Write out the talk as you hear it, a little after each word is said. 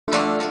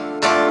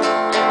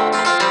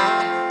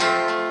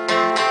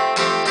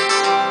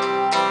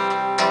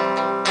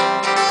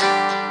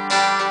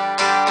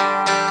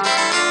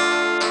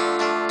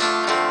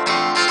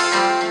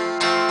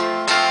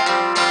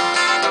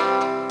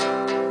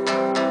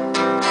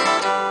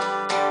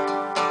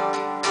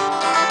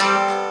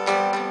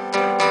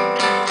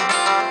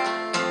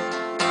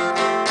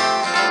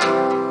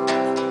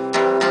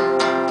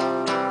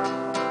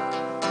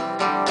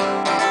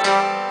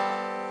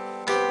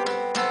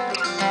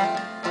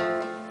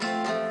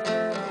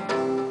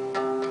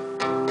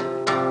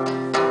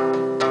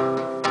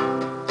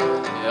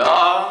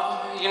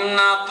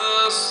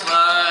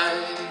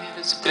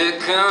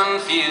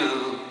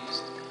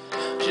confused,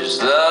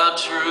 just the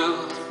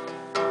truth.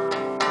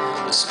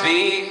 The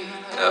speed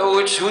at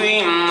which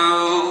we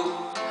move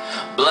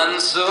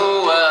blends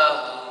so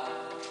well,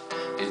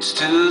 it's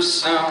too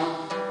soon.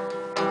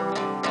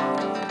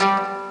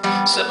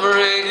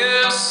 Separate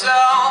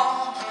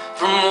yourself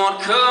from what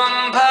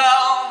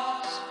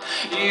compels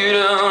you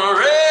to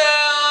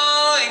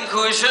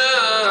relinquish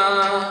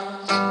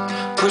us.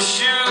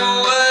 Push you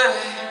away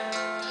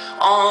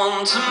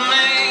onto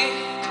me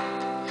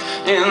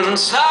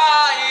entirely.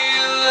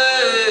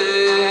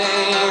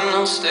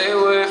 No, stay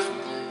away from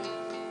me.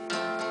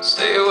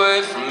 Stay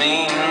away from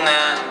me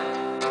now.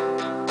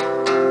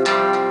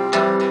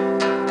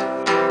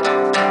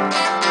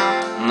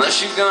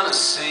 Unless you're gonna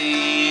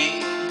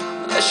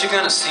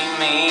see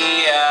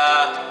me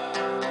out.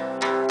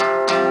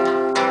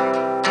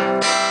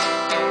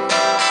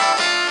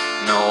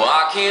 No,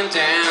 I can't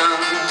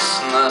dance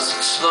unless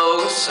it's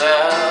slow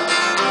sad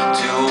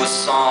to a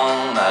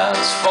song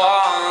that's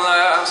far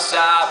less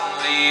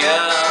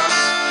obvious.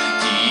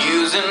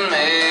 You're using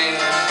me,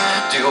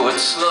 do it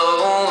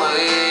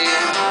slowly,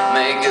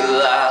 make it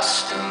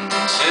last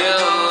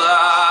until I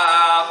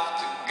have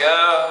to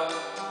go.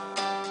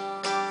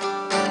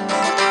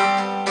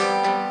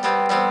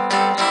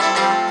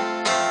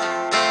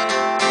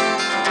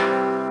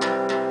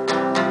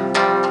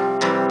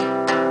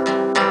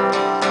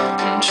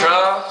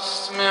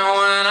 Trust me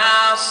when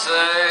I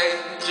say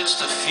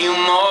just a few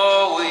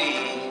more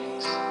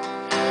weeks.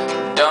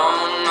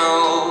 Don't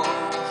move,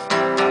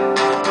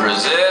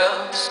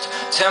 resist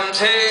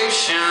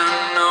temptation,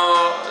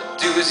 or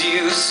do as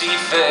you see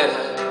fit.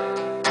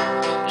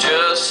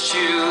 Just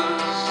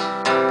choose.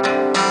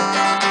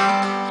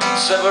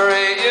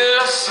 Separate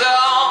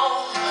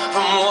yourself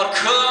from what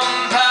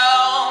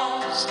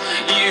compels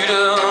you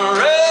to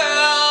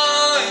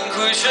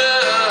relinquish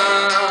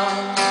us.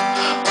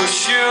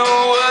 Push you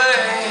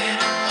away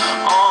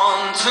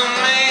onto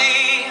me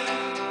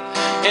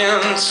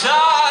entirely.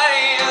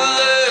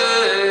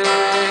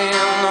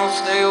 No,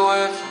 stay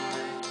away from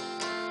me.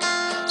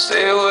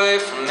 Stay away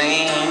from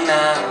me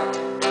now.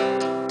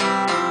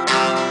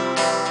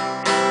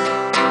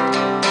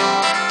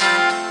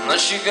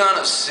 Unless you're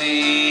gonna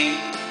see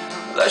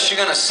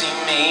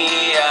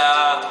me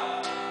out.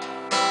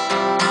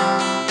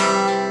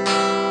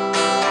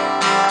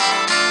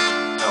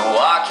 No, I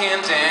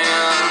can't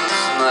dance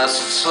unless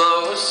it's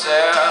slow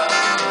sad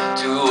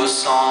to a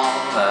song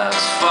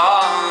that's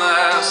far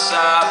less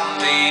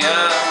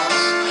obvious.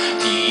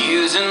 You're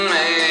using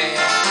me,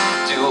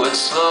 do it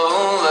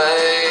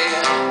slowly,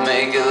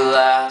 make it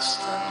last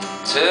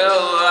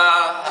until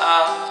I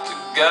have to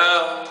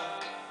go.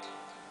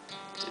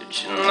 Did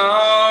you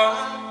know?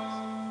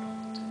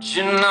 Did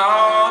you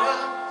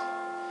notice?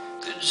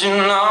 Did you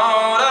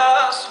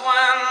notice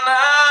when I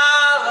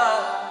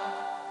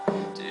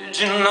left? Did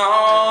you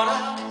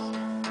notice?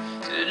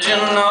 Did you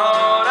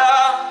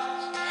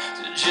notice?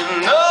 Did you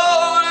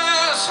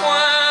notice when I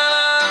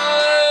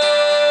left?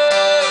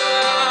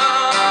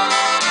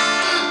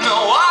 No,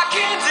 I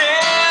can't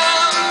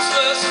dance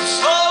unless it's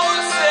slow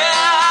and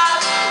sad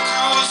to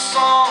a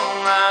song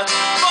that's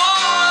far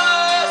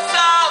less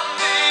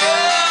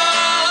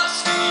obvious.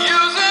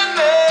 Using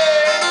me,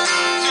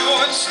 do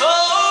it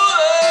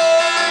slowly,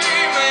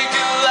 make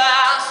it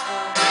last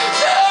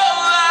until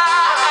I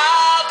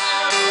have to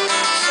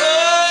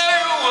stay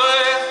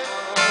away from it.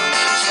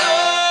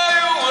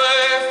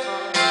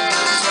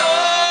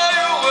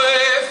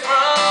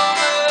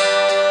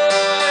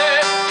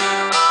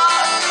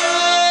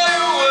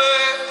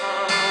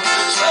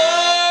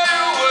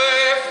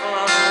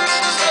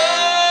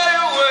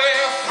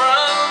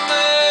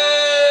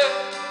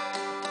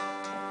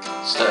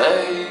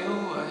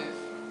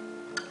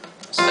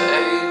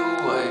 Stay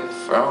away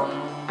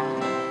from